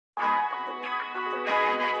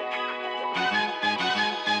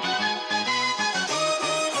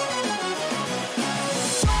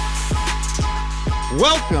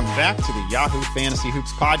Welcome back to the Yahoo Fantasy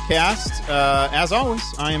Hoops podcast. As always,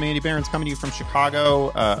 I am Andy Behrens coming to you from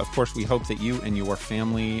Chicago. Of course, we hope that you and your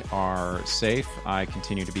family are safe. I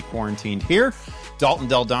continue to be quarantined here. Dalton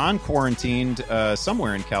Del Don quarantined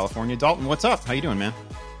somewhere in California. Dalton, what's up? How you doing, man?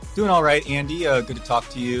 Doing all right, Andy. Good to talk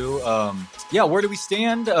to you. Where do we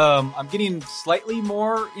stand? I'm getting slightly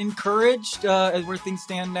more encouraged as where things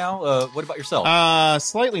stand now. What about yourself?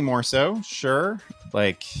 Slightly more so, sure.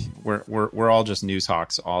 Like we're all just news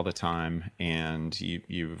hawks all the time, and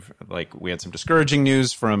you've we had some discouraging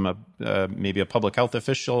news from maybe a public health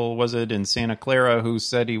official, was it, in Santa Clara, who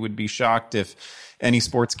said he would be shocked if any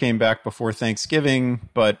sports came back before Thanksgiving.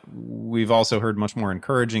 But we've also heard much more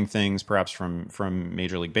encouraging things, perhaps from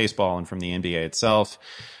Major League Baseball and from the NBA itself.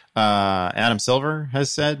 Adam Silver has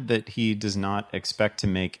said that he does not expect to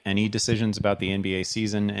make any decisions about the NBA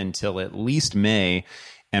season until at least May,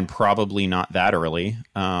 and probably not that early.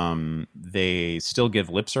 They still give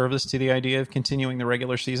lip service to the idea of continuing the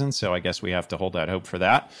regular season, so I guess we have to hold out hope for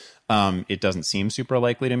that. It doesn't seem super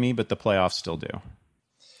likely to me, but the playoffs still do.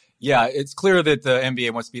 Yeah, it's clear that the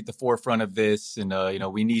NBA wants to be at the forefront of this, and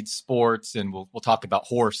we need sports, and we'll talk about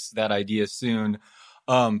that idea soon.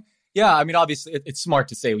 Obviously, it's smart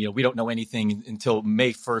to say, we don't know anything until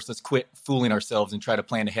May 1st. Let's quit fooling ourselves and try to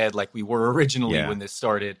plan ahead like we were originally when this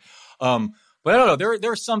started. But I don't know.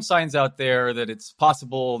 There are some signs out there that it's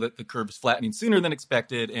possible that the curve is flattening sooner than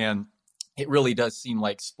expected, and it really does seem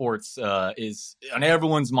like sports is on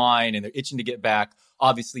everyone's mind, and they're itching to get back.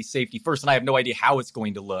 Obviously, safety first, and I have no idea how it's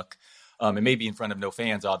going to look. It may be in front of no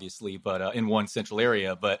fans, obviously, but in one central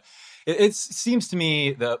area. But it seems to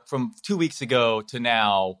me that from 2 weeks ago to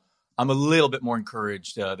now, I'm a little bit more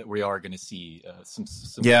encouraged that we are going to see some.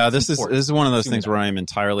 Yeah, this is one of those things where I am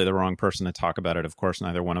entirely the wrong person to talk about it. Of course,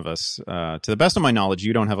 neither one of us. To the best of my knowledge,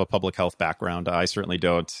 you don't have a public health background. I certainly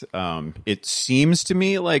don't. It seems to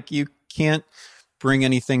me like you can't bring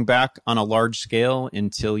anything back on a large scale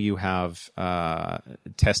until you have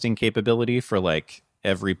testing capability for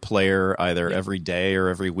every player, either every day or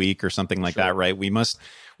every week or something like that, right? We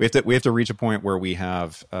have to reach a point where we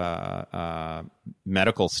have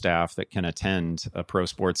medical staff that can attend a pro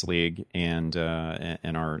sports league and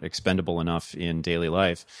are expendable enough in daily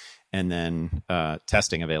life, and then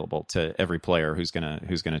testing available to every player who's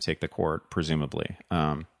gonna take the court, presumably.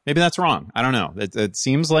 Maybe that's wrong. I don't know. It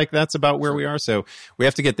seems like that's about where we are. So we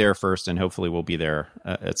have to get there first, and hopefully we'll be there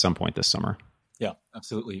at some point this summer. Yeah,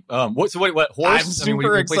 absolutely. What horse? I'm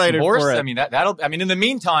super excited for it. I mean, that'll. I mean, in the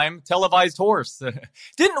meantime, televised horse.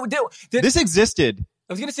 This existed?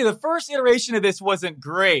 I was going to say the first iteration of this wasn't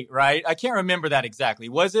great, right? I can't remember that exactly.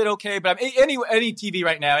 Was it okay? But any TV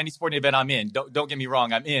right now, any sporting event I'm in. Don't get me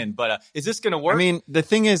wrong, I'm in. But is this going to work? I mean, the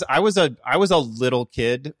thing is, I was a little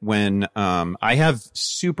kid when I have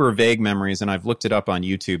super vague memories, and I've looked it up on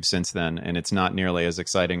YouTube since then, and it's not nearly as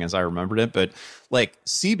exciting as I remembered it. But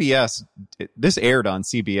CBS, this aired on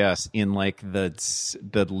CBS in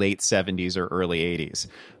the late 70s or early 80s.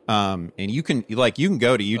 And you can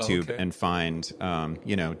go to YouTube and find,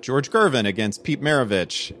 George Gervin against Pete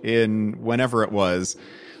Maravich in whenever it was,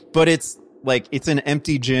 but it's an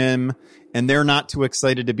empty gym and they're not too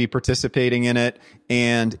excited to be participating in it.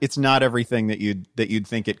 And it's not everything that you'd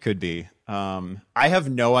think it could be. I have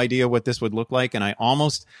no idea what this would look like. And I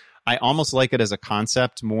almost like it as a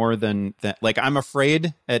concept more than that. I'm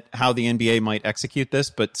afraid at how the NBA might execute this,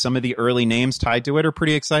 but some of the early names tied to it are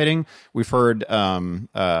pretty exciting. We've heard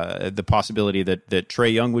the possibility that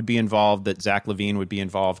Trae Young would be involved, that Zach LaVine would be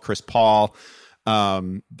involved, Chris Paul.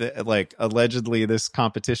 Allegedly this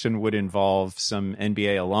competition would involve some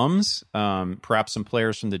NBA alums, perhaps some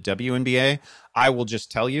players from the WNBA. I will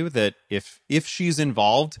just tell you that if she's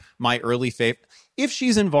involved, my early favorite. If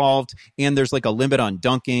she's involved and there's a limit on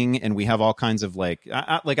dunking and we have all kinds of I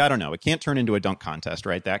don't know, it can't turn into a dunk contest,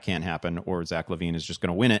 right? That can't happen, or Zach LaVine is just going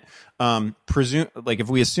to win it. If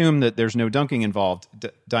we assume that there's no dunking involved,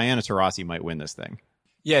 Diana Taurasi might win this thing.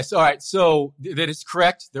 Yes. All right. So that is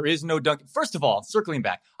correct. There is no dunk. First of all, circling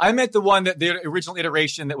back, I meant the one that the original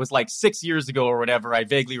iteration that was 6 years ago or whatever. I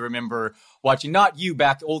vaguely remember watching, not you,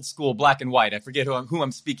 back old school black and white. I forget who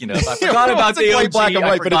I'm speaking of. I forgot about the OG. Black and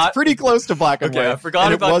white, but it's pretty close to black and white. I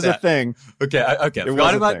forgot about that. It was a thing. Okay. I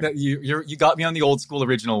forgot about that. You got me on the old school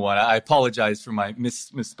original one. I apologize for my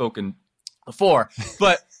misspoken before,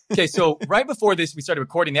 but. Okay, so right before this, we started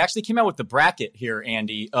recording. They actually came out with the bracket here,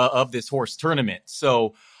 Andy, of this horse tournament.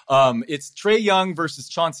 So it's Trae Young versus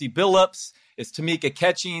Chauncey Billups. It's Tamika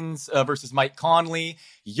Catchings versus Mike Conley.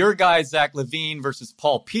 Your guy, Zach LaVine, versus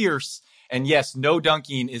Paul Pierce. And yes, no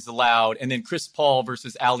dunking is allowed. And then Chris Paul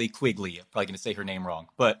versus Allie Quigley. I'm probably going to say her name wrong.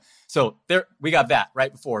 But so there, we got that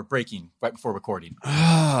right before recording.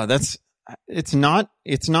 It's not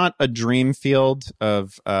a dream field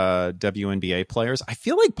of WNBA players. I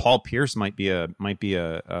feel like Paul Pierce might be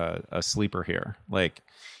a sleeper here. Like,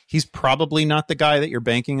 he's probably not the guy that you're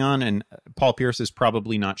banking on, and Paul Pierce is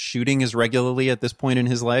probably not shooting as regularly at this point in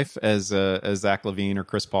his life as Zach LaVine or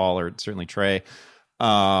Chris Paul or certainly Trey.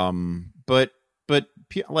 But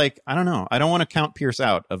like, I don't know. I don't want to count Pierce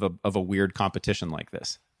out of a weird competition like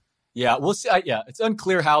this. Yeah, we'll see. It's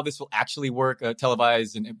unclear how this will actually work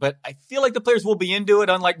televised, but I feel like the players will be into it.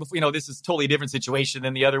 Unlike before, this is totally a different situation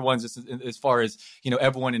than the other ones, as far as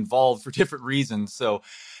everyone involved for different reasons. So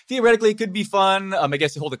theoretically, it could be fun. I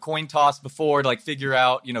guess they hold a coin toss before to like figure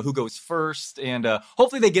out who goes first, and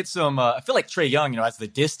hopefully they get some. I feel like Trae Young, as the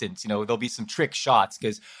distance, there'll be some trick shots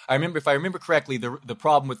because if I remember correctly, the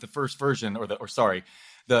problem with the first version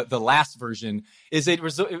the last version is it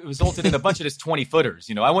resulted in a bunch of just 20-footers.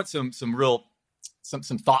 I want some real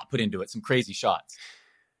thought put into it, some crazy shots.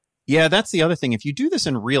 Yeah, that's the other thing. If you do this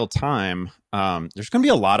in real time, there's going to be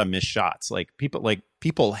a lot of missed shots. Like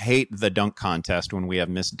people hate the dunk contest when we have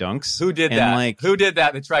missed dunks. Who did that? Who did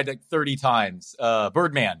that? They tried like 30 times.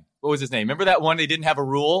 Birdman. What was his name? Remember that one? They didn't have a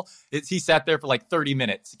rule. He sat there for like 30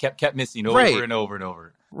 minutes. He kept missing over and over and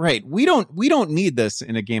over. Right. We don't need this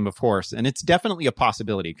in a game of horse, and it's definitely a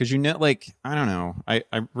possibility because I don't know. I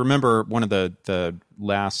remember one of the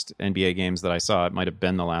last NBA games that I saw. It might have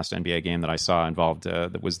been the last NBA game that I saw involved.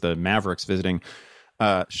 That was the Mavericks visiting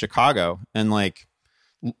Chicago, and like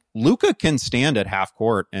Luka can stand at half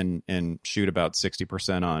court and shoot about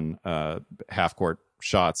 60% on half court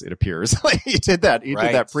shots. It appears like he did that. He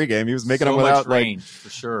did that pregame. He was making them without range, for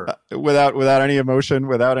sure, without any emotion,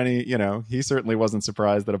 without any. He certainly wasn't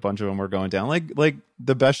surprised that a bunch of them were going down. Like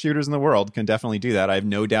the best shooters in the world can definitely do that. I have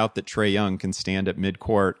no doubt that Trae Young can stand at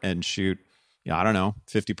midcourt and shoot. I don't know,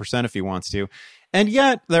 50% if he wants to. And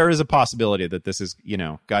yet there is a possibility that this is,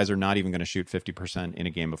 guys are not even going to shoot 50% in a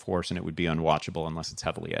game of horse, and it would be unwatchable unless it's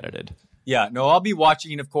heavily edited. Yeah, no, I'll be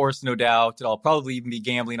watching, of course, no doubt. I'll probably even be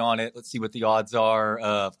gambling on it. Let's see what the odds are.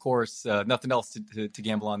 Of course, nothing else to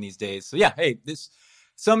gamble on these days. So yeah, hey,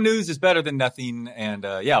 some news is better than nothing. And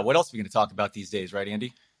what else are we going to talk about these days, right,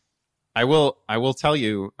 Andy? I will tell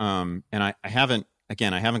you, and I haven't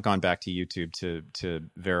gone back to YouTube to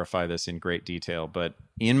verify this in great detail, but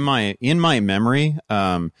in my memory,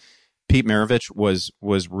 Pete Maravich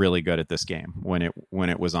was really good at this game when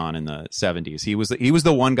it was on in the 70s. He was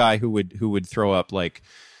the one guy who would throw up like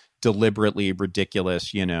deliberately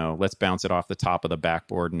ridiculous, let's bounce it off the top of the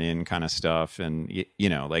backboard and in kind of stuff, and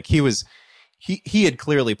like he had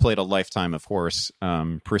clearly played a lifetime of horse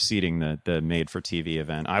preceding the made for TV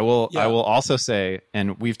event. I will also say,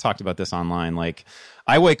 and we've talked about this online, like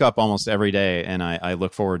I wake up almost every day and I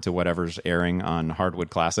look forward to whatever's airing on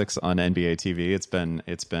Hardwood Classics on NBA TV. It's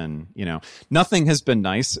been nothing has been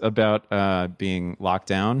nice about being locked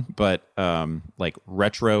down, but like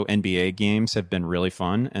retro NBA games have been really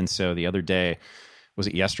fun. And so the other day, was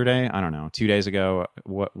it yesterday? I don't know. 2 days ago.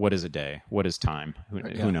 What is a day? What is time?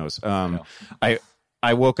 Who knows? I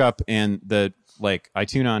woke up and I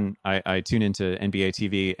tune into NBA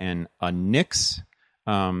TV, and a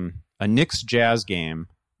Knicks Jazz game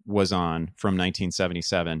was on from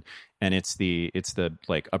 1977, and it's the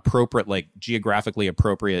like appropriate, like geographically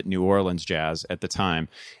appropriate New Orleans Jazz at the time,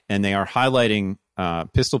 and they are highlighting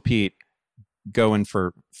Pistol Pete going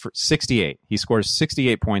for 68. He scores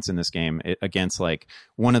 68 points in this game against like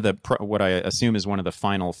one of the what I assume is one of the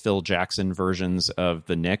final Phil Jackson versions of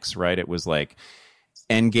the Knicks, right? It was like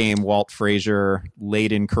endgame Walt Frazier,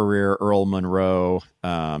 late in career Earl Monroe,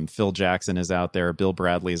 Phil Jackson is out there, Bill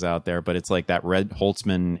Bradley is out there, but it's like that Red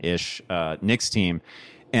Holtzman-ish Knicks team.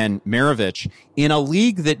 And Maravich in a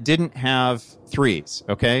league that didn't have threes,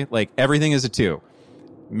 okay? Like everything is a two.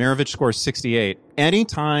 Maravich scores 68.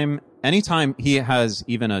 Anytime he has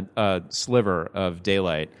even a sliver of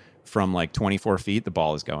daylight from like 24 feet, the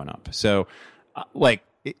ball is going up. So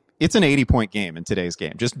it's an 80-point game in today's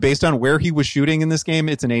game. Just based on where he was shooting in this game,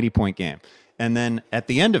 it's an 80-point game. And then at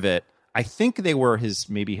the end of it, I think they were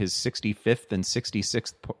maybe his 65th and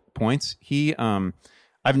 66th points.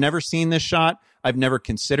 I've never seen this shot. I've never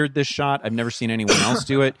considered this shot. I've never seen anyone else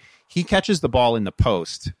do it. He catches the ball in the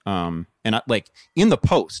post, in the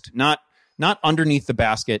post, not underneath the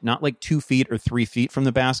basket, not like 2 feet or 3 feet from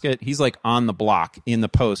the basket. He's like on the block in the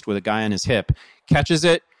post with a guy on his hip, catches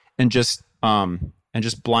it and just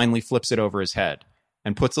blindly flips it over his head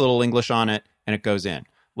and puts a little English on it, and it goes in.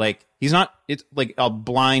 Like, he's not, it's like a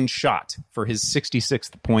blind shot for his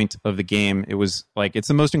 66th point of the game. It was like, it's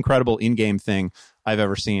the most incredible in-game thing I've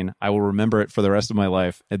ever seen. I will remember it for the rest of my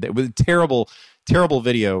life. It was terrible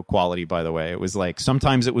video quality, by the way. It was like,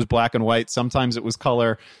 sometimes it was black and white, sometimes it was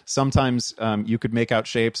color, sometimes you could make out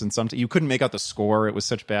shapes, and sometimes you couldn't make out the score. It was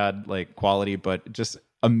such bad like quality, but just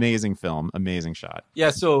amazing film, amazing shot.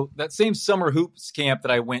 Yeah, so that same summer hoops camp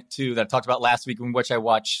that I went to, that I talked about last week, in which I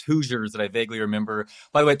watched Hoosiers, that I vaguely remember.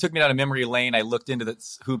 By the way, it took me down a memory lane. I looked into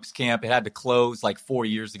this hoops camp. It had to close like 4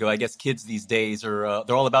 years ago. I guess kids these days are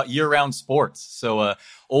they're all about year-round sports. So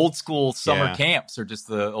old school summer camps are just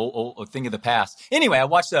the old thing of the past. Anyway,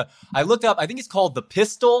 I looked up, I think it's called The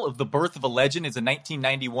Pistol of the Birth of a Legend. It's a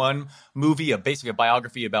 1991 movie, basically a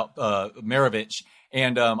biography about Maravich.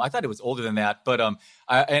 And I thought it was older than that. But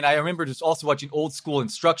I remember just also watching old school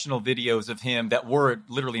instructional videos of him that were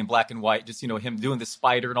literally in black and white, just, him doing the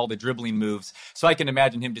spider and all the dribbling moves. So I can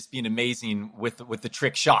imagine him just being amazing with the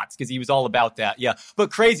trick shots, because he was all about that. Yeah.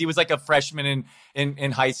 But crazy. He was like a freshman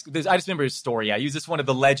in high school. I just remember his story. Yeah. He was just one of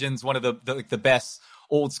the legends, one of the best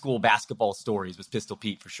old school basketball stories was Pistol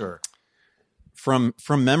Pete for sure. From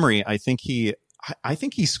memory, I think he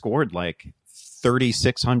scored like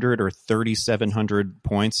 3,600 or 3,700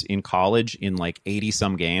 points in college in like 80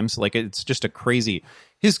 some games. Like, it's just a crazy,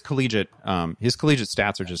 his collegiate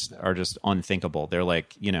stats are just unthinkable. They're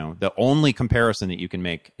like, the only comparison that you can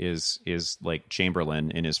make is like Chamberlain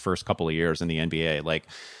in his first couple of years in the NBA. Like,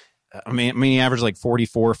 I mean, he averaged like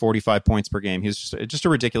 44, 45 points per game. He was just a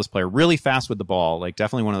ridiculous player, really fast with the ball. Like,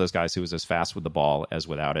 definitely one of those guys who was as fast with the ball as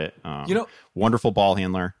without it. Wonderful ball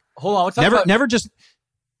handler. Hold on.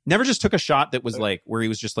 Never just took a shot that was like where he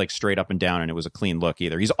was just like straight up and down and it was a clean look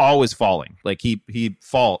either. He's always falling. Like he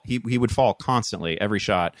would fall constantly every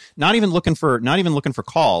shot. Not even looking for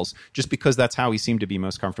calls, just because that's how he seemed to be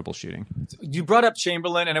most comfortable shooting. You brought up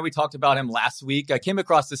Chamberlain. I know we talked about him last week. I came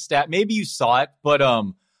across this stat. Maybe you saw it, but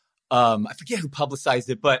I forget who publicized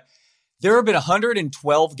it, but there have been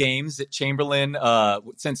 112 games that Chamberlain,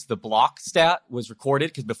 since the block stat was recorded,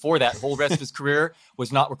 because before that, whole rest of his career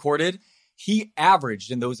was not recorded. He averaged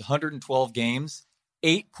in those 112 games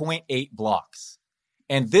 8.8 blocks.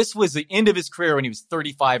 And this was the end of his career when he was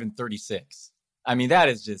 35 and 36. I mean, that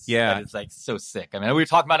is like so sick. I mean, we were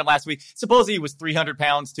talking about him last week. Supposedly he was 300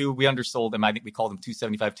 pounds too. We undersold him. I think we called him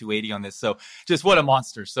 275, 280 on this. So just what a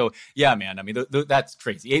monster. So yeah, man, I mean, that's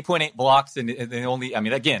crazy. 8.8 blocks and only, I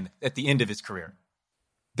mean, again, at the end of his career.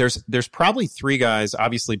 There's probably three guys,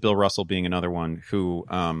 obviously Bill Russell being another one, who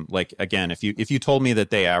like, again, if you told me that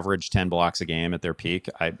they averaged 10 blocks a game at their peak,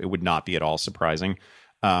 it would not be at all surprising.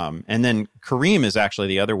 And then Kareem is actually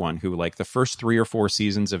the other one who, like, the first 3 or 4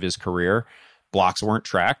 seasons of his career, blocks weren't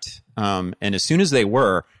tracked. And as soon as they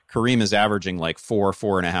were, Kareem is averaging like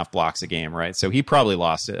 4.5 blocks a game, right? So he probably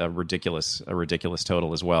lost a ridiculous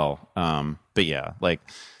total as well. But yeah, like,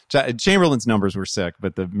 Chamberlain's numbers were sick,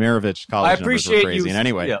 but the Maravich college numbers were crazy. And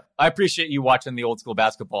anyway, yeah, I appreciate you watching the old school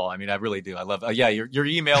basketball. I mean, I really do. I love. You're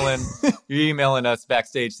emailing us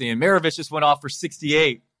backstage saying Maravich just went off for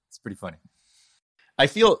 68. It's pretty funny. I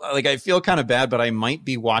feel kind of bad, but I might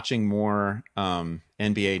be watching more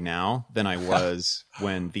NBA now than I was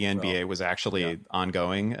when the NBA was actually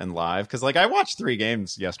ongoing and live. Because like I watched 3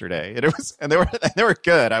 games yesterday, and they were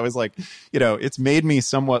good. I was like, it's made me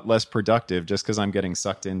somewhat less productive just because I'm getting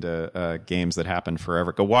sucked into games that happen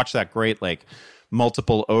forever. Go watch that great like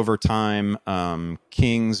multiple overtime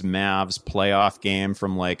Kings Mavs playoff game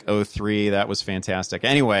from like 2003. That was fantastic.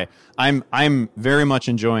 Anyway, I'm very much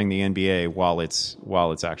enjoying the NBA while it's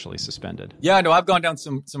actually suspended. Yeah, no, I've gone down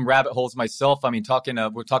some rabbit holes myself. I mean,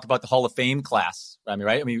 we're talking about the Hall of Fame class. I mean,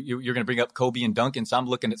 right? I mean, you're going to bring up Kobe and Duncan, so I'm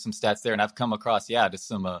looking at some stats there, and I've come across just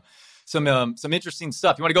some interesting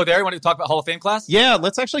stuff. You want to go there? You want to talk about Hall of Fame class? Yeah,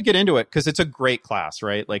 let's actually get into it because it's a great class,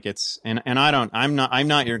 right? Like I'm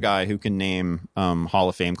not your guy who can name Hall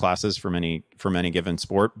of Fame classes from any given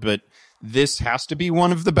sport, but this has to be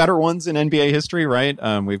one of the better ones in NBA history, right?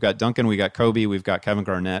 We've got Duncan, we got Kobe, we've got Kevin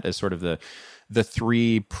Garnett as sort of the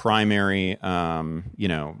 3 primary,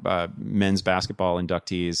 men's basketball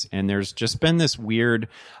inductees. And there's just been this weird,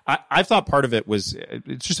 I thought part of it was,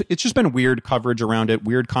 it's just been weird coverage around it,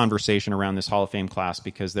 weird conversation around this Hall of Fame class,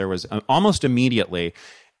 because there was almost immediately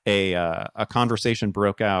a conversation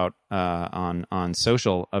broke out on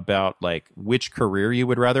social about like which career you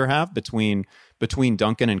would rather have between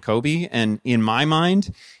Duncan and Kobe. And in my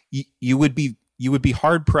mind, you would be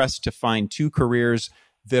hard pressed to find 2 careers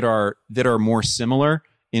that are more similar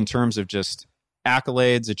in terms of just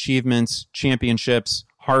accolades, achievements, championships,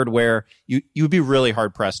 hardware. You would be really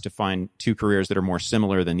hard pressed to find 2 careers that are more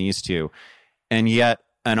similar than these two. And yet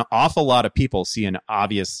an awful lot of people see an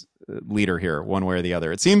obvious leader here one way or the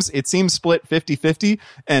other. It seems split 50-50,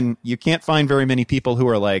 and you can't find very many people who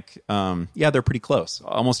are like, yeah, they're pretty close.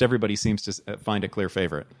 Almost everybody seems to find a clear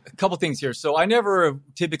favorite. A couple things here. So I never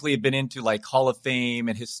typically have been into like Hall of Fame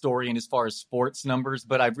and historian as far as sports numbers,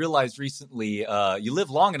 but I've realized recently, you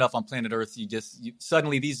live long enough on planet Earth,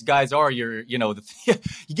 suddenly these guys are you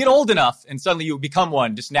get old enough and suddenly you become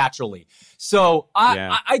one just naturally. So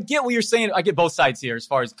I get what you're saying. I get both sides here as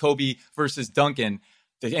far as Kobe versus Duncan.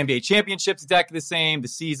 The NBA championship's exactly the same. The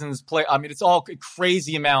seasons play. I mean, it's all a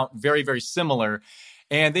crazy amount, very, very similar.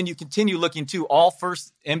 And then you continue looking to all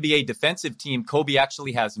first NBA defensive team. Kobe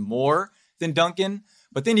actually has more than Duncan.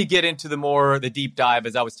 But then you get into the deep dive,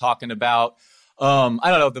 as I was talking about. I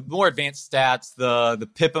don't know, the more advanced stats, the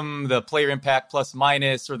PIPM, the player impact plus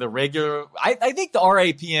minus, or the regular. I think the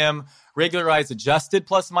RAPM, regularized adjusted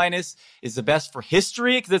plus minus, is the best for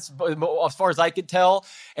history, because that's as far as I could tell.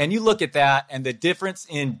 And you look at that, and the difference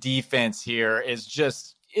in defense here is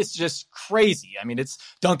just, it's just crazy. I mean,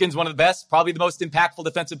 Duncan's one of the best, probably the most impactful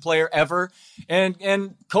defensive player ever.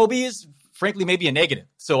 And Kobe is frankly maybe a negative.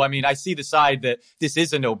 So, I mean, I see the side that this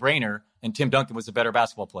is a no-brainer, and Tim Duncan was a better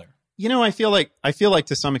basketball player. You know, I feel like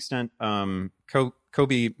to some extent,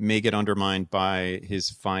 Kobe may get undermined by his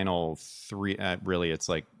final three. Really, it's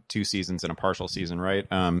like 2 seasons and a partial season, right?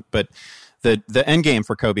 But the end game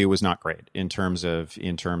for Kobe was not great in terms of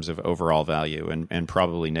overall value, and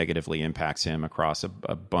probably negatively impacts him across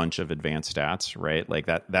a bunch of advanced stats, right? Like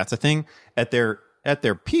that's a thing at their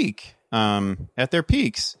peak, at their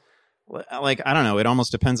peaks. Like, I don't know, it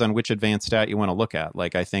almost depends on which advanced stat you want to look at.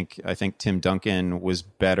 Like, I think Tim Duncan was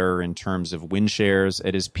better in terms of win shares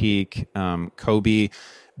at his peak. Kobe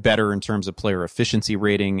better in terms of player efficiency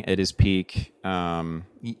rating at his peak. Duncan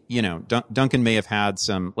may have had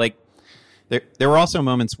some, like, there were also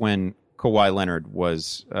moments when Kawhi Leonard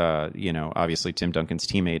was, obviously Tim Duncan's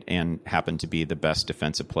teammate and happened to be the best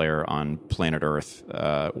defensive player on planet Earth,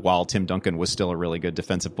 while Tim Duncan was still a really good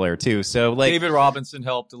defensive player too. So, like, David Robinson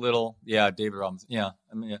helped a little. Yeah, David Robinson. Yeah,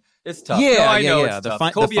 I mean, it's tough. Yeah, no, I know yeah. It's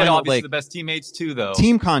tough. Kobe had obviously the best teammates too, though.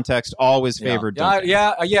 Team context always favored Duncan.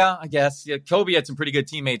 Yeah, I guess. Yeah, Kobe had some pretty good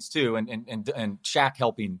teammates too, and Shaq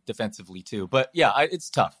helping defensively too. But yeah,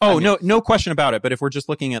 it's tough. Oh, no question about it. But if we're just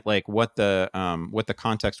looking at like what the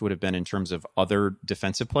context would have been in terms of other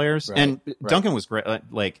defensive players, right, and Duncan was great.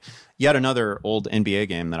 Like, yet another old NBA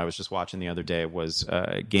game that I was just watching the other day was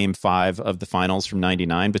Game 5 of the Finals from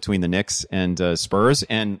 '99 between the Knicks and Spurs.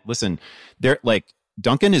 And listen, they're like,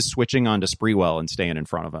 Duncan is switching on to Sprewell and staying in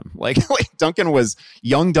front of him. Like Duncan was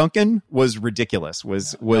ridiculous,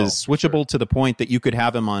 was switchable to the point that you could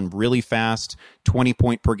have him on really fast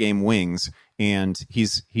 20-point per game wings, and he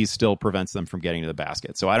still prevents them from getting to the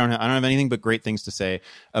basket. So I don't have anything but great things to say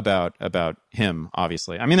about him.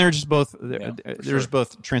 Obviously, I mean, they're just both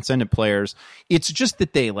both transcendent players. It's just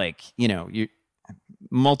that they, like,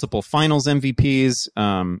 multiple Finals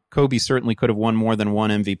MVPs. Kobe certainly could have won more than one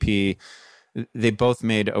MVP. They both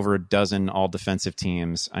made over a dozen all defensive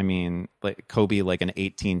teams. I mean, like Kobe, like an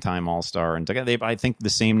 18-time All-Star, and I think the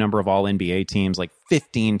same number of all NBA teams, like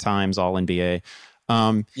 15 times all NBA.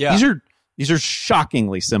 These are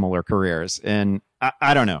shockingly similar careers, and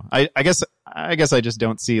I don't know. I guess I just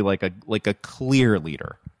don't see like a clear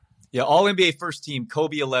leader. Yeah, all NBA first team,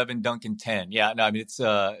 Kobe 11, Duncan 10. Yeah, no, I mean,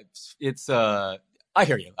 it's I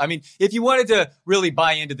hear you. I mean, if you wanted to really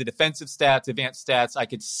buy into the defensive stats, advanced stats, I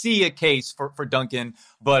could see a case for Duncan.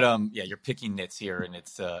 But you're picking nits here, and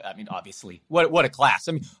it's I mean, obviously, what a class.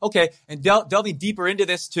 I mean, okay, and delving deeper into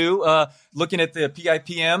this too, looking at the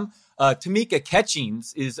PIPM, Tamika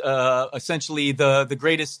Catchings is essentially the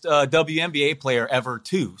greatest WNBA player ever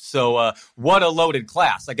too. So what a loaded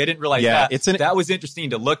class! Like, I didn't realize that. That was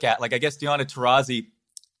interesting to look at. Like, I guess Diana Taurasi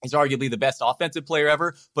is arguably the best offensive player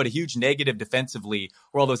ever, but a huge negative defensively,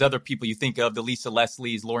 where all those other people you think of, the Lisa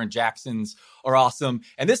Leslies, Lauren Jacksons, are awesome.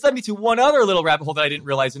 And this led me to one other little rabbit hole that I didn't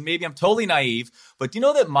realize, and maybe I'm totally naive, but do you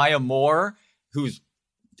know that Maya Moore, who's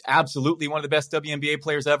absolutely one of the best WNBA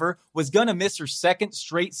players ever, was going to miss her second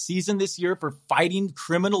straight season this year for fighting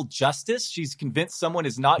criminal justice? She's convinced someone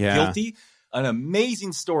is not guilty. An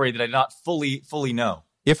amazing story that I did not fully know.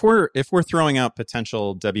 If we're throwing out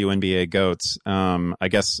potential WNBA goats, I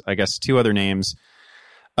guess 2 other names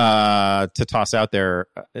to toss out there.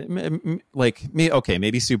 Like me, okay,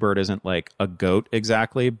 maybe Sue Bird isn't like a goat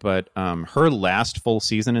exactly, but her last full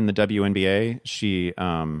season in the WNBA, she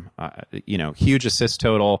huge assist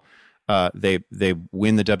total. They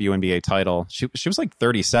win the WNBA title. She was like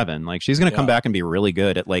 37. Like, she's going to come back and be really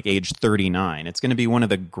good at like age 39. It's going to be one of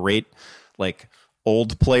the great, like,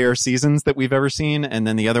 old player seasons that we've ever seen. And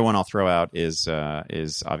then the other one I'll throw out is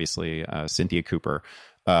obviously Cynthia Cooper.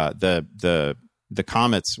 The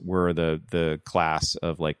Comets were the class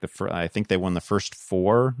of like I think they won the first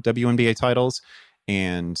 4 WNBA titles,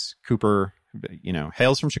 and Cooper,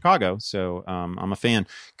 hails from Chicago, so I'm a fan.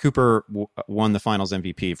 Cooper won the Finals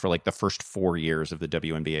MVP for like the first 4 years of the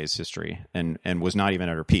WNBA's history, and was not even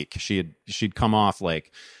at her peak. She'd come off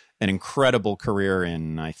like an incredible career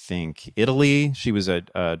in, I think, Italy. She was a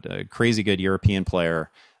crazy good European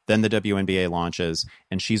player. Then the WNBA launches,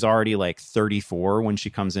 and she's already like 34 when she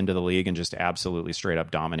comes into the league and just absolutely straight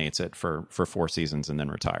up dominates it for 4 seasons and then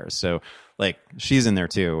retires. So like she's in there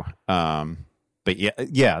too. But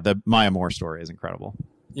yeah, the Maya Moore story is incredible.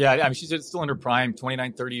 Yeah, I mean, she's still in her prime,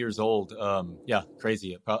 29, 30 years old. Yeah,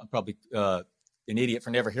 crazy. Probably an idiot for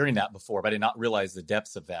never hearing that before, but I did not realize the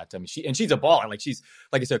depths of that. I mean, she's a baller. Like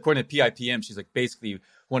like I said, according to PIPM, she's like basically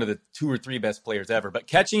one of the 2 or 3 best players ever. But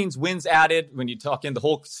catchings, wins added, when you talk in the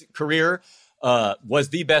whole career, was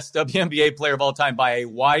the best WNBA player of all time by a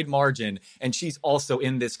wide margin. And she's also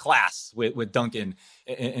in this class with Duncan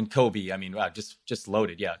and Kobe. I mean, wow, just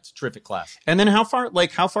loaded. Yeah, it's a terrific class. And then how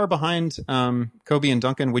far behind Kobe and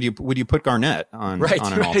Duncan would you put Garnett on an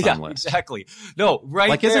all-time list? Exactly. No,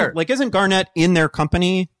 there. Isn't Garnett in their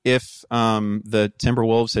company if the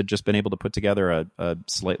Timberwolves had just been able to put together a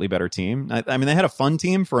slightly better team? I mean, they had a fun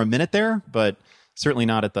team for a minute there, but certainly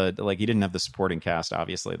not at the he didn't have the supporting cast,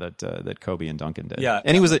 obviously, that Kobe and Duncan did. Yeah,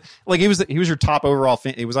 and he was your top overall.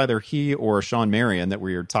 It was either he or Sean Marion that were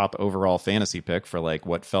your top overall fantasy pick for like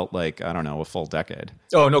what felt like, I don't know, a full decade.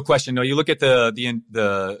 Oh, no question. No, you look at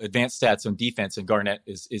the advanced stats on defense, and Garnett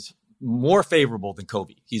is more favorable than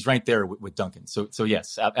Kobe. He's right there with Duncan. So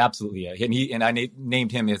yes, absolutely. Yeah. And I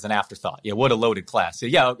named him as an afterthought. Yeah. What a loaded class. So,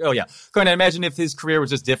 yeah. Oh yeah. Garnett, imagine if his career was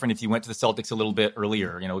just different. If he went to the Celtics a little bit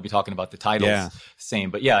earlier, we'd be talking about the titles. Same,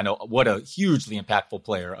 but yeah, no, what a hugely impactful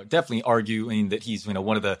player. Definitely arguing that he's,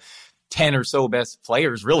 one of the 10 or so best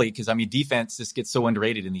players really. Cause I mean, defense just gets so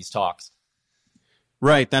underrated in these talks.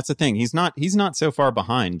 Right, that's the thing. He's not so far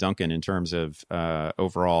behind Duncan in terms of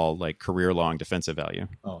overall like career-long defensive value.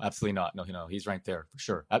 Oh, absolutely not. No, he's right there for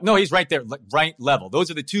sure. No, he's right there, right level. Those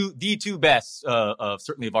are the two best of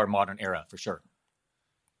certainly of our modern era for sure.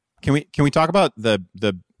 Can we talk about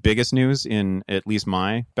the biggest news in at least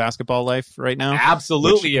my basketball life right now?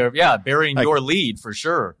 Absolutely, burying your lead for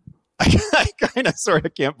sure. I kind of sort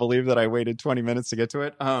of can't believe that I waited 20 minutes to get to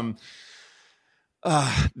it.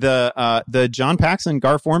 The John Paxson,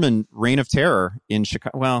 Gar Forman reign of terror in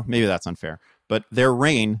Chicago. Well, maybe that's unfair, but their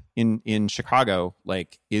reign in Chicago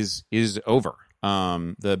is over.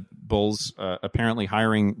 The Bulls apparently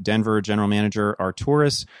hiring Denver general manager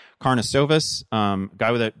Arturas Karnisovas,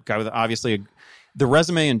 guy with obviously the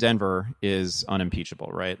resume in Denver is unimpeachable,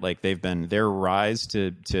 right? Like their rise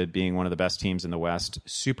to being one of the best teams in the West,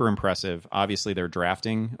 super impressive. Obviously their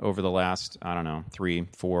drafting over the last,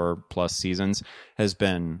 3-4 plus seasons has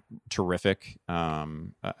been terrific.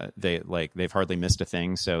 They've hardly missed a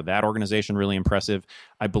thing. So that organization really impressive.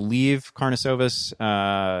 I believe Karnisovas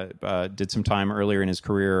did some time earlier in his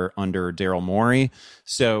career under Daryl Morey.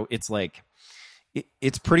 So it's like,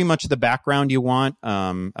 it's pretty much the background you want.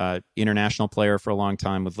 International player for a long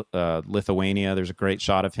time with Lithuania. There's a great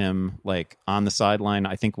shot of him on the sideline,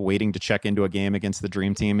 I think waiting to check into a game against the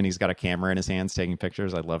Dream Team, and he's got a camera in his hands taking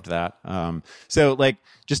pictures. I loved that. So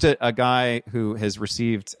just a guy who has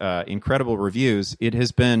received incredible reviews. It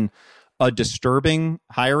has been a disturbing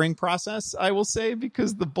hiring process, I will say,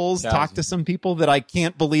 because the Bulls talk to some people that I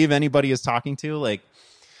can't believe anybody is talking to.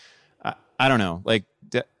 I don't know,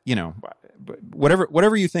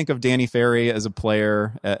 whatever you think of Danny Ferry as a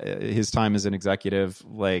player, his time as an executive,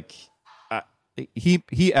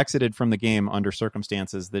 he exited from the game under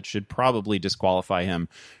circumstances that should probably disqualify him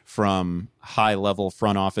from high level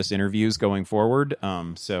front office interviews going forward.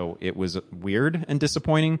 So it was weird and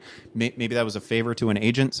disappointing. Maybe that was a favor to an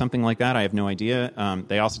agent, something like that. I have no idea.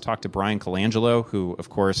 They also talked to Brian Colangelo, who of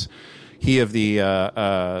course, he of the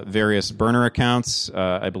various burner accounts,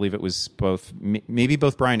 I believe it was maybe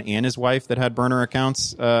both Brian and his wife that had burner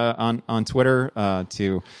accounts on Twitter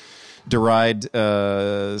to deride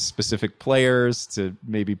specific players, to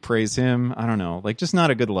maybe praise him. I don't know, just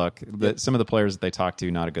not a good look. Some of the players that they talked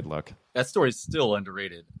to, not a good look. That story is still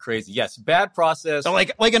underrated. Crazy. Yes, bad process.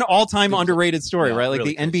 Like an all-time underrated story, right?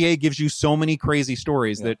 Really the NBA gives you so many crazy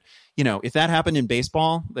stories that, if that happened in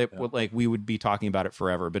baseball, we would be talking about it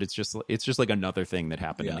forever. But it's just like another thing that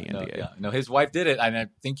happened in the NBA. No, his wife did it, and I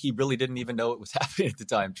think he really didn't even know it was happening at the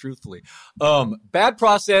time. Truthfully, bad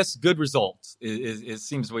process, good result. It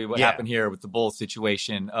seems to be what happened here with the Bulls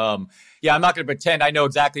situation. I'm not going to pretend I know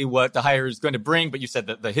exactly what the hire is going to bring, but you said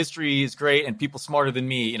that the history is great, and people smarter than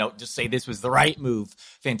me, just say this was the right move.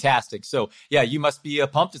 Fantastic. So you must be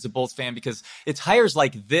pumped as a Bulls fan, because it's hires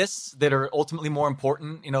like this that are ultimately more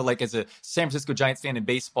important. Like as a San Francisco Giants fan in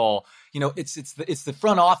baseball, it's the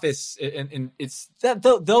front office, and it's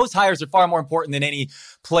those hires are far more important than any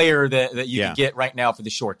player that you can get right now for the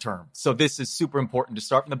short term. So this is super important to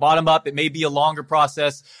start from the bottom up. It may be a longer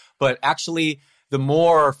process, but actually the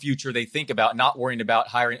more future they think about, not worrying about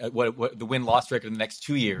hiring what the win-loss record in the next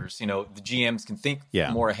 2 years, the GMs can think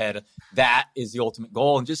more ahead. That is the ultimate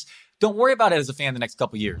goal, and just don't worry about it as a fan the next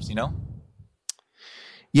couple of years,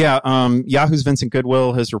 Yeah, Yahoo's Vincent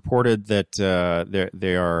Goodwill has reported that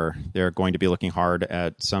they're going to be looking hard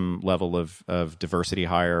at some level of diversity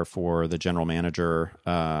hire for the general manager.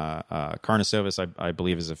 Karnisovas, I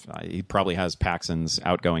believe, he probably has Paxson's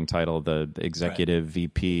outgoing title, the executive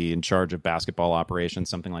VP in charge of basketball operations,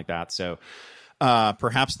 something like that. So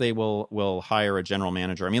perhaps they will hire a general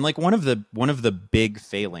manager. I mean, like one of the big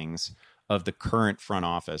failings of the current front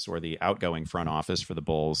office or the outgoing front office for the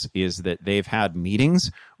Bulls is that they've had meetings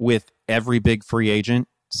with every big free agent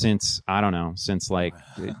since like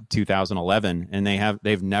 2011, and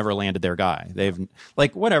they've never landed their guy. They've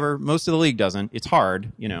whatever, most of the league doesn't. It's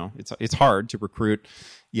hard, it's hard to recruit,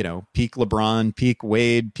 peak LeBron, peak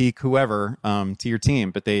Wade, peak whoever to your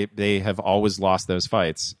team, but they have always lost those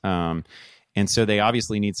fights. And so they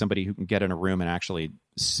obviously need somebody who can get in a room and actually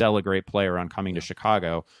sell a great player on coming to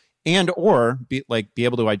Chicago. Or be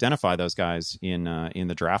able to identify those guys in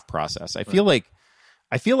the draft process. I feel like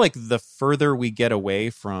the further we get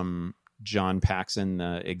away from John Paxson,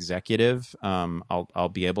 the executive,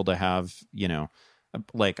 I'll be able to have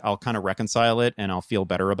I'll kind of reconcile it, and I'll feel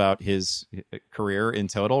better about his career in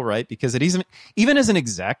total, right? Because it isn't, even as an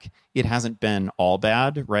exec, it hasn't been all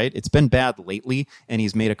bad, right? It's been bad lately, and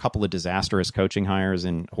he's made a couple of disastrous coaching hires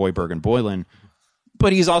in Hoiberg and Boylan.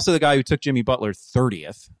 But he's also the guy who took Jimmy Butler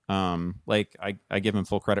 30th. I give him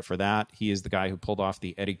full credit for that. He is the guy who pulled off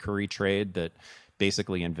the Eddie Curry trade that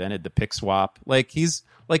basically invented the pick swap. He's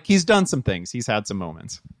done some things. He's had some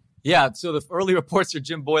moments. Yeah. So the early reports are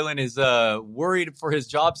Jim Boylan is worried for his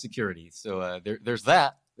job security. So there's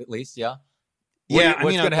that, at least. Yeah. What's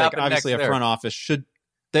going to happen obviously next a front office should.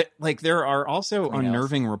 There are also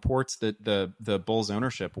unnerving reports that the Bulls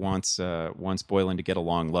ownership wants Boylan to get a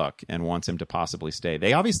long look and wants him to possibly stay.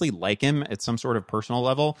 They obviously like him at some sort of personal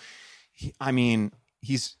level.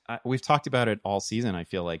 We've talked about it all season. I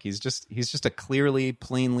feel like he's just a clearly,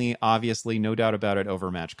 plainly, obviously, no doubt about it,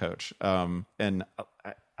 overmatched coach. And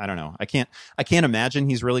I don't know. I can't imagine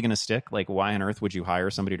he's really going to stick. Why on earth would you hire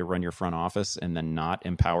somebody to run your front office and then not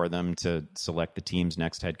empower them to select the team's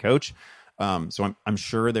next head coach? So I'm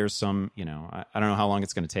sure there's some, I don't know how long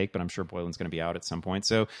it's going to take, but I'm sure Boylan's going to be out at some point.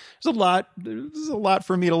 So there's a lot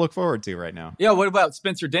for me to look forward to right now. Yeah. What about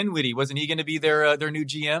Spencer Dinwiddie? Wasn't he going to be their new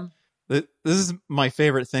GM? This is my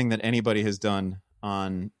favorite thing that anybody has done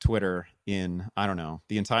on Twitter in, I don't know,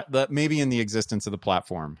 maybe in the existence of the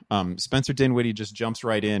platform. Spencer Dinwiddie just jumps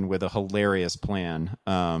right in with a hilarious plan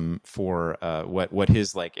for what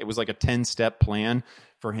his it was like a 10-step plan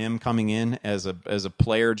for him coming in as a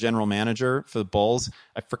player general manager for the Bulls.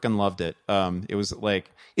 I freaking loved it. It was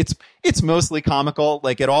it's mostly comical.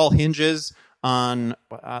 It all hinges on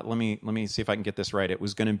let me see if I can get this right. It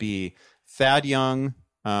was going to be Thad Young,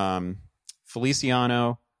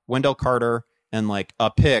 Feliciano, Wendell Carter, and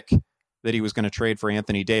a pick that he was going to trade for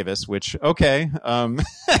Anthony Davis, which, okay.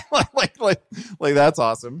 That's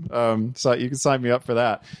awesome. So you can sign me up for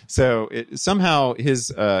that. So somehow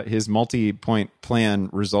his multi-point plan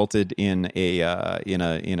resulted in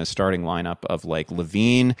a starting lineup of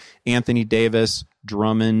Levine, Anthony Davis,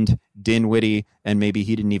 Drummond, Dinwiddie, and maybe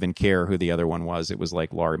he didn't even care who the other one was. It was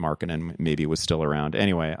Lauri Markkanen maybe was still around.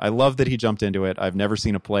 Anyway, I love that he jumped into it. I've never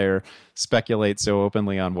seen a player speculate so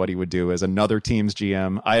openly on what he would do as another team's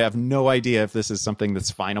GM. I have no idea if this is something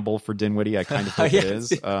that's finable for Dinwiddie. I kind of think it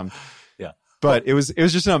is. Yeah. But it was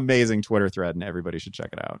just an amazing Twitter thread, and everybody should check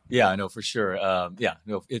it out. Yeah, I know for sure.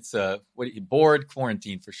 It's bored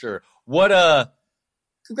quarantine for sure. What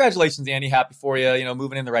congratulations, Andy. Happy for you.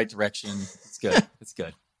 Moving in the right direction. It's good. It's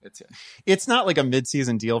good. It's not like a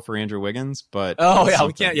mid-season deal for Andrew Wiggins, but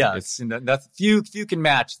we can't. Yeah, that's few can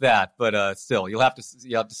match that, but still, you'll have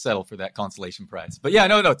to settle for that consolation prize. But yeah,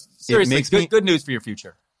 no, seriously, good news for your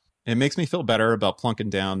future. It makes me feel better about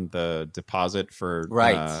plunking down the deposit for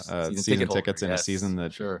season tickets in a season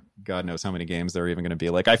that God knows how many games there are even going to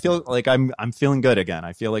be. Like, I feel like I'm feeling good again.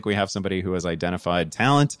 I feel like we have somebody who has identified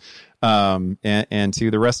talent, and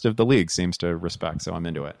to the rest of the league seems to respect. So I'm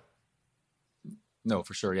into it. No,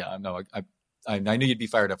 for sure. Yeah, no, I knew you'd be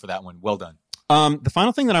fired up for that one. Well done. The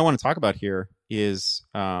final thing that I want to talk about here is,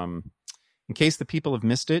 in case the people have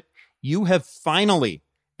missed it, you have finally,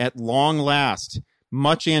 at long last,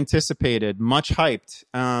 much anticipated, much hyped.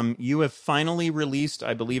 You have finally released,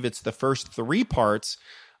 I believe it's the first 3 parts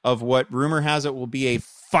of what rumor has it will be a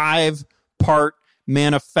 5-part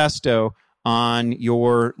manifesto on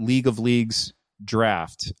your League of Leagues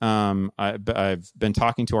draft. I've been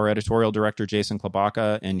talking to our editorial director, Jason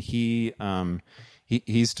Klabaka, and he's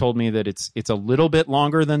told me that it's a little bit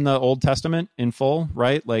longer than the Old Testament in full,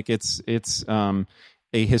 right? Like it's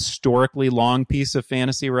a historically long piece of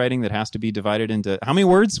fantasy writing that has to be divided into how many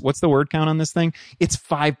words? What's the word count on this thing? It's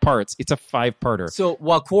 5 parts. It's a 5-parter. So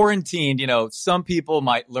while quarantined, some people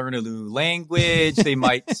might learn a new language. They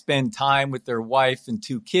might spend time with their wife and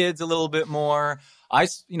 2 kids a little bit more. I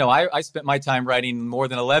spent my time writing more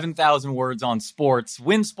than 11,000 words on sports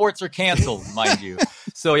when sports are canceled, mind you.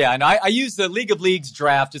 So yeah, and I use the League of Leagues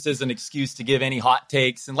draft just as an excuse to give any hot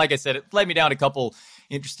takes. And like I said, it led me down a couple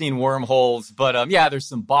interesting wormholes. But there's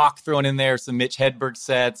some Bach thrown in there, some Mitch Hedberg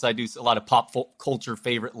sets. I do a lot of pop culture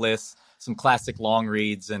favorite lists, some classic long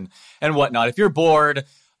reads and whatnot. If you're bored,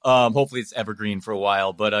 hopefully it's evergreen for a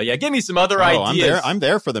while. But give me some other ideas. I'm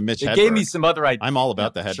there for the Mitch Hedberg. It gave me some other ideas. I'm all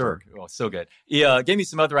about the Hedberg. Sure. Oh, so good. Yeah, gave me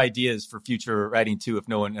some other ideas for future writing too, if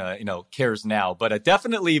no one cares now. But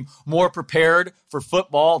definitely more prepared for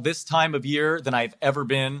football this time of year than I've ever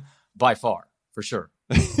been by far, for sure.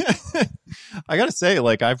 I got to say,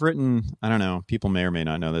 like, I've written, I don't know, people may or may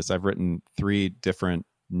not know this. I've written 3 different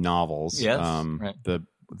novels. Yes, right.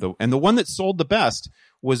 And the one that sold the best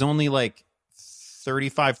was only like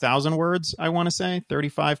 35,000 words, I want to say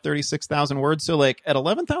 36,000 words. So like at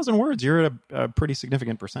 11,000 words, you're at a pretty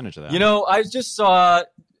significant percentage of that. I just saw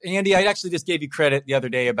Andy, I actually just gave you credit the other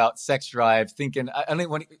day about Sex Drive, thinking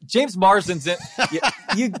when James Marsden's in,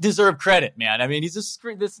 you deserve credit, man. I mean, he's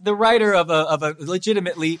the writer of a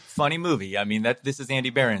legitimately funny movie. I mean, this is Andy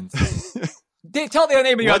Behrens. Tell the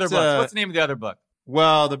name of your other book. What's the name of the other book?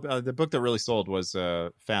 Well, the book that really sold was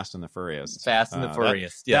Fast and the Furriest. Fast and the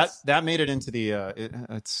Furriest. Yes, that made it into the.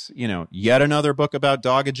 It's yet another book about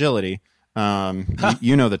dog agility.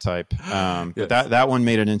 You know the type. But yes. that one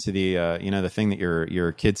made it into the the thing that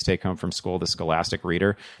your kids take home from school, the Scholastic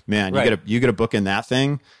Reader. Man, you get a book in that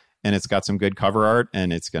thing, and it's got some good cover art,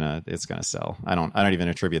 and it's gonna sell. I don't even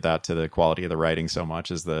attribute that to the quality of the writing so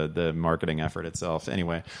much as the marketing effort itself.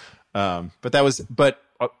 Anyway, but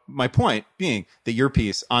my point being that your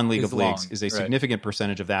piece on League of Leagues is a significant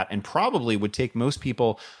percentage of that, and probably would take most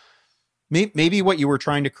people. Maybe what you were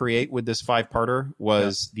trying to create with this 5-parter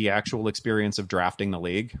was the actual experience of drafting the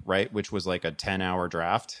league, right? Which was like a 10-hour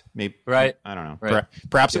draft. Maybe, right? I don't know. Right.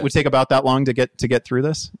 Perhaps it would take about that long to get through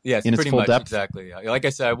this. Yes, in its full depth. Exactly. Like I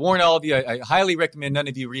said, I warn all of you. I highly recommend none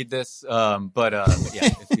of you read this. But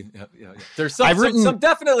there's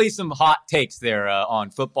definitely some hot takes there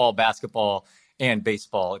on football, basketball, and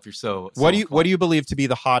baseball, if you're so what do you believe to be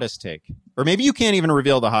the hottest take? Or maybe you can't even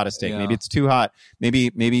reveal the hottest take. Yeah. Maybe it's too hot. Maybe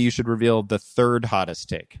you should reveal the 3rd hottest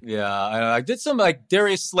take. Yeah, I did some like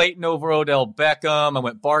Darius Slayton over Odell Beckham. I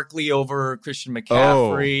went Barkley over Christian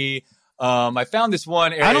McCaffrey. I found this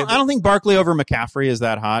one area. I don't think Barkley over McCaffrey is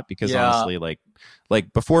that hot because honestly,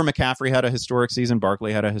 like before McCaffrey had a historic season,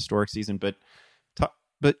 Barkley had a historic season, but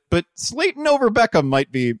Slayton over Beckham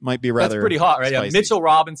might be rather. That's pretty hot, right? Spicy. Yeah, Mitchell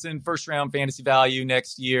Robinson, 1st round fantasy value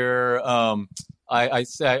next year.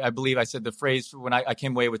 I believe I said the phrase when I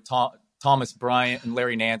came away with Thomas Bryant and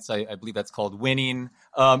Larry Nance. I believe that's called winning.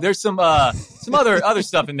 There's some other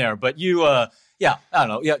stuff in there, but I don't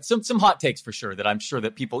know. Yeah, some hot takes for sure that I'm sure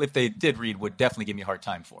that people, if they did read, would definitely give me a hard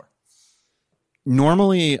time for.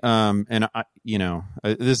 Normally,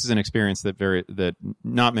 this is an experience that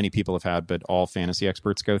not many people have had, but all fantasy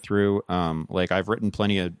experts go through. Like I've written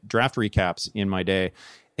plenty of draft recaps in my day,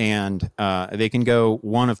 and they can go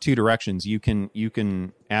one of 2 directions. You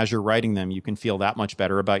can, as you're writing them, you can feel that much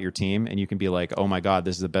better about your team, and you can be like, "Oh my God,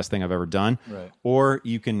 this is the best thing I've ever done." Right. Or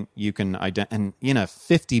you can and in a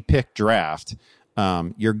 50 pick draft.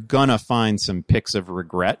 you're gonna find some picks of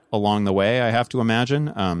regret along the way, I have to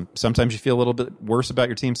imagine. Sometimes you feel a little bit worse about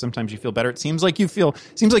your team. Sometimes you feel better. It seems like you've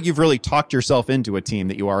really talked yourself into a team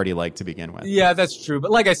that you already like to begin with. Yeah, that's true.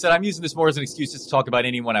 But like I said, I'm using this more as an excuse just to talk about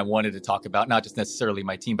anyone I wanted to talk about, not just necessarily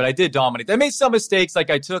my team. But I did dominate. I made some mistakes. Like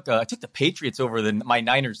I took the Patriots over my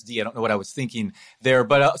Niners D. I don't know what I was thinking there.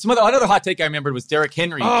 But another hot take I remembered was Derrick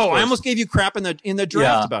Henry. Oh, I almost gave you crap in the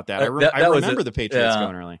draft about that. I remember the Patriots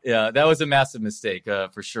going early. Yeah, that was a massive mistake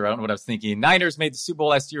for sure. I don't know what I was thinking. Niners made the Super Bowl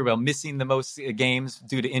last year while missing the most games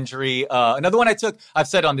due to injury. Another one I took, I've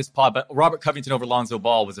said on this pod, but Robert Covington over Lonzo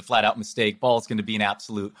Ball was a flat out mistake. Ball's going to be an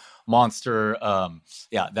absolute monster.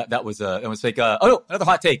 That was a mistake. Another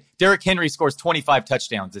hot take. Derrick Henry scores 25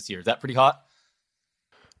 touchdowns this year. Is that pretty hot?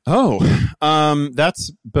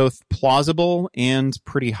 That's both plausible and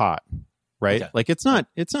pretty hot, right? Okay. Like it's not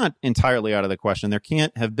entirely out of the question. There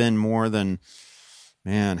can't have been more than,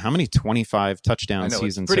 man, how many 25 touchdown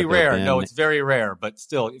seasons? It's pretty rare. No, it's very rare, but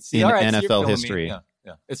still, in NFL history.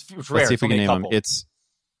 Yeah. It's rare. Let's see if we can name them.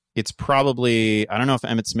 It's probably, I don't know if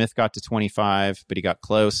Emmitt Smith got to 25, but he got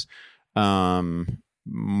close.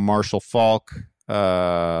 Marshall Faulk,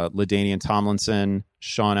 LaDainian Tomlinson,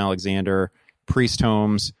 Sean Alexander, Priest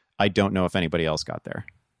Holmes. I don't know if anybody else got there.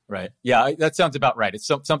 Right. Yeah, that sounds about right.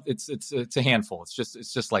 It's it's a handful. It's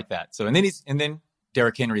just like that. So and then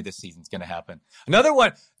Derrick Henry this season is going to happen. Another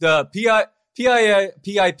one. The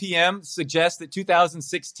PIPM suggests that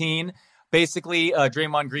 2016. Basically,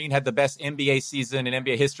 Draymond Green had the best NBA season in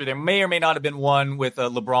NBA history. There may or may not have been one with a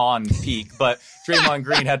LeBron peak, but Draymond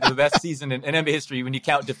Green had the best season in NBA history when you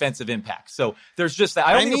count defensive impact. So there's just that.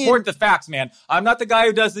 I don't report the facts, man. I'm not the guy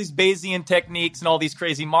who does these Bayesian techniques and all these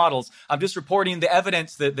crazy models. I'm just reporting the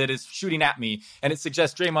evidence that is shooting at me, and it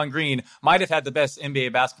suggests Draymond Green might have had the best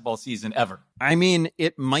NBA basketball season ever. I mean,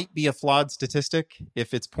 it might be a flawed statistic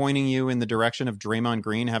if it's pointing you in the direction of Draymond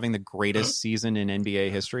Green having the greatest season in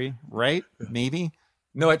NBA history, right? Maybe.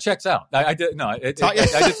 No, it checks out. I did some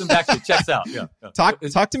backstory. It checks out. Yeah.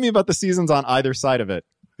 Talk to me about the seasons on either side of it.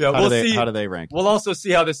 Yeah, how do they rank? We'll also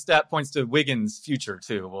see how this stat points to Wiggins' future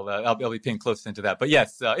too. Well, I'll be paying close attention to that. But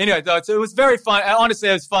yes, anyway, it was very fun. Honestly,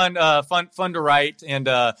 it was fun to write. And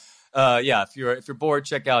if you're bored,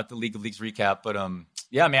 check out the League of Leagues recap. But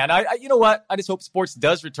yeah, man, I you know what? I just hope sports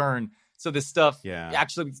does return. So this stuff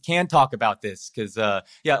actually can talk about this because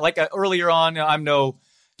earlier on,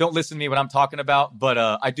 don't listen to me when I'm talking about, but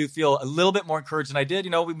I do feel a little bit more encouraged than I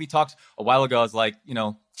did. When we talked a while ago, I was like,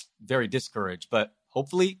 very discouraged, but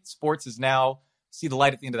hopefully sports is now see the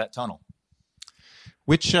light at the end of that tunnel.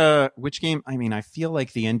 Which game? I mean, I feel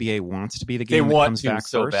like the NBA wants to be the game that comes back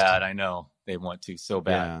so first. Bad. I know they want to so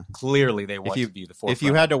bad. Yeah. Clearly, they want to be the forefront. If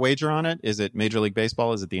you had to wager on it, is it Major League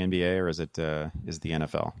Baseball? Is it the NBA? Or is it the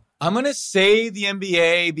NFL? I'm going to say the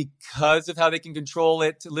NBA because of how they can control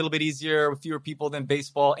it a little bit easier with fewer people than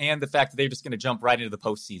baseball, and the fact that they're just going to jump right into the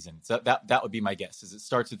postseason. So that would be my guess. Is it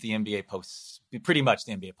starts with the NBA pretty much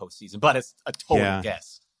the NBA postseason, but it's a total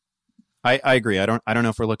guess. I agree. I don't know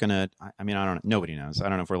if we're looking at, nobody knows. I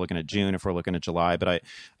don't know if we're looking at June, if we're looking at July, but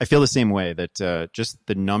I feel the same way that just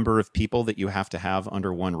the number of people that you have to have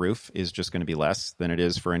under one roof is just going to be less than it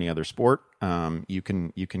is for any other sport. You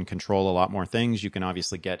can control a lot more things. You can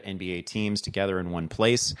obviously get NBA teams together in one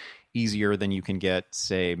place easier than you can get,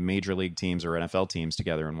 say, major league teams or NFL teams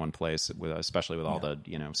together in one place, especially with all the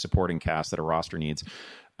supporting cast that a roster needs.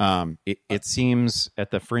 It seems at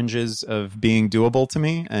the fringes of being doable to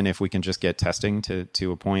me. And if we can just get testing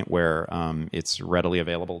to a point where it's readily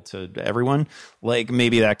available to everyone, like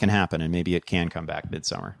maybe that can happen and maybe it can come back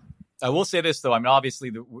midsummer. I will say this, though. I mean,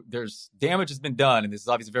 obviously, there's damage has been done, and this is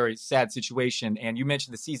obviously a very sad situation. And you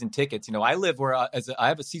mentioned the season tickets. I live where I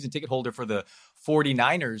have a season ticket holder for the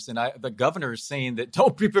 49ers, and the governor is saying that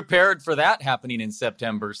don't be prepared for that happening in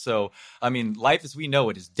September. So, I mean, life as we know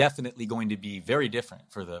it is definitely going to be very different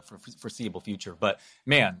for the foreseeable future. But,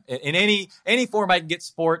 man, in any form I can get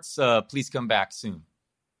sports, please come back soon.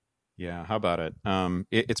 Yeah, how about it?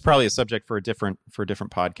 It's probably a subject for a different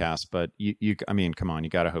podcast, but you I mean, come on, you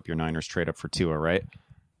got to hope your Niners trade up for Tua, right?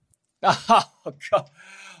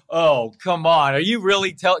 Oh, come on. Are you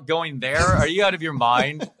really going there? Are you out of your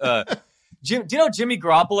mind? Do you know Jimmy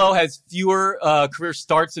Garoppolo has fewer career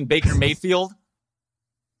starts than Baker Mayfield?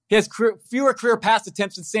 He has fewer career pass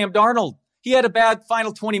attempts than Sam Darnold. He had a bad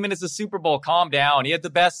final 20 minutes of Super Bowl. Calm down. He had the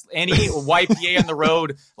best any YPA on the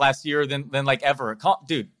road last year than like ever.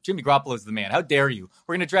 Dude, Jimmy Garoppolo is the man. How dare you?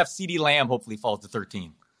 We're going to draft CeeDee Lamb, hopefully falls to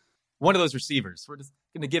 13. One of those receivers. We're just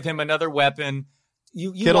going to give him another weapon.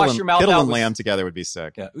 You wash your mouth out. Kittle and Lamb together would be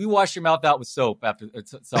sick. Yeah, you wash your mouth out with soap after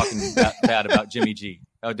talking bad about Jimmy G.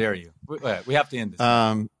 How dare you? We have to end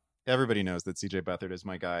this. Everybody knows that CJ Beathard is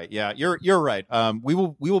my guy. Yeah, you're right. We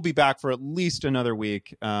will be back for at least another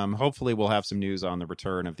week. Hopefully, we'll have some news on the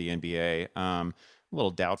return of the NBA. A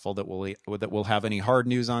little doubtful that we'll have any hard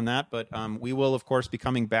news on that, but we will, of course, be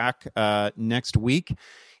coming back next week.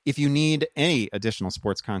 If you need any additional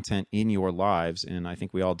sports content in your lives, and I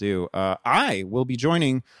think we all do, I will be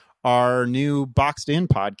joining our new Boxed In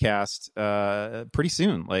podcast pretty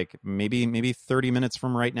soon, like maybe 30 minutes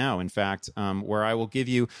from right now, in fact, where I will give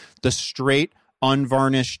you the straight,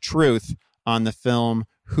 unvarnished truth on the film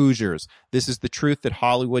Hoosiers. This is the truth that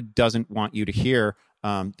Hollywood doesn't want you to hear.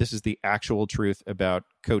 This is the actual truth about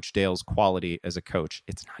Coach Dale's quality as a coach.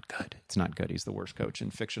 It's not good. It's not good. He's the worst coach in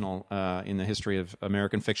the history of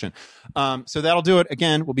American fiction. So that'll do it.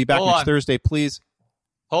 Again, we'll be back next Thursday. Please.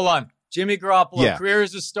 Hold on. Jimmy Garoppolo, career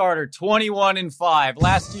as a starter, 21-5.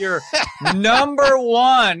 Last year, number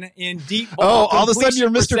 1 in deep ball. All of a sudden, you're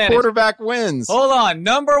Mr. Quarterback wins. Hold on.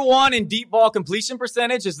 Number 1 in deep ball completion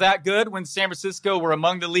percentage. Is that good when San Francisco were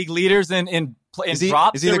among the league leaders in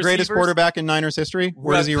drops? Is he the greatest quarterback in Niners history?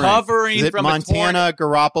 Where does he rank? Recovering is it from Montana,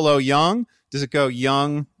 Garoppolo, Young? Does it go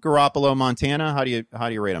Young, Garoppolo, Montana? How do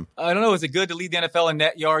you rate him? I don't know. Is it good to lead the NFL in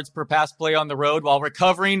net yards per pass play on the road while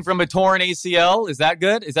recovering from a torn ACL? Is that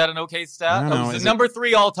good? Is that an okay stat? He's number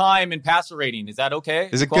 3 all time in passer rating. Is that okay?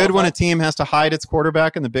 Is it good when a team has to hide its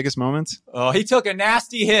quarterback in the biggest moments? Oh, he took a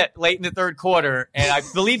nasty hit late in the third quarter, and I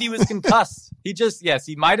believe he was concussed.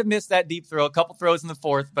 He might have missed that deep throw, a couple throws in the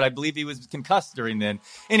fourth, but I believe he was concussed during then.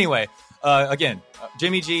 Anyway,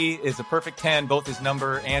 Jimmy G is a perfect 10, both his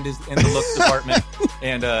number and his in the looks department.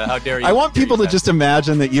 And how dare you? I want people to just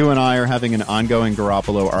imagine that you and I are having an ongoing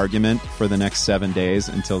Garoppolo argument for the next 7 days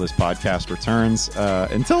until this podcast returns.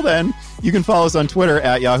 Until then, you can follow us on Twitter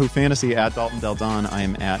at Yahoo Fantasy, at Dalton Del Don. I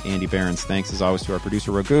am at Andy Behrens. Thanks as always to our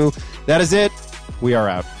producer, Raghu. That is it. We are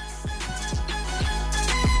out.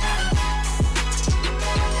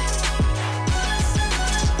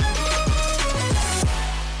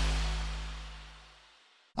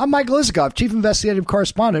 I'm Michael Isikoff, Chief Investigative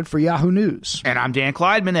Correspondent for Yahoo News. And I'm Dan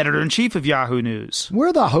Kleidman, Editor-in-Chief of Yahoo News.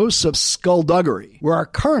 We're the hosts of Skullduggery, where our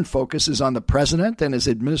current focus is on the president and his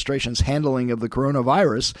administration's handling of the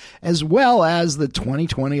coronavirus, as well as the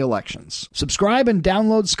 2020 elections. Subscribe and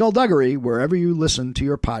download Skullduggery wherever you listen to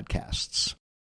your podcasts.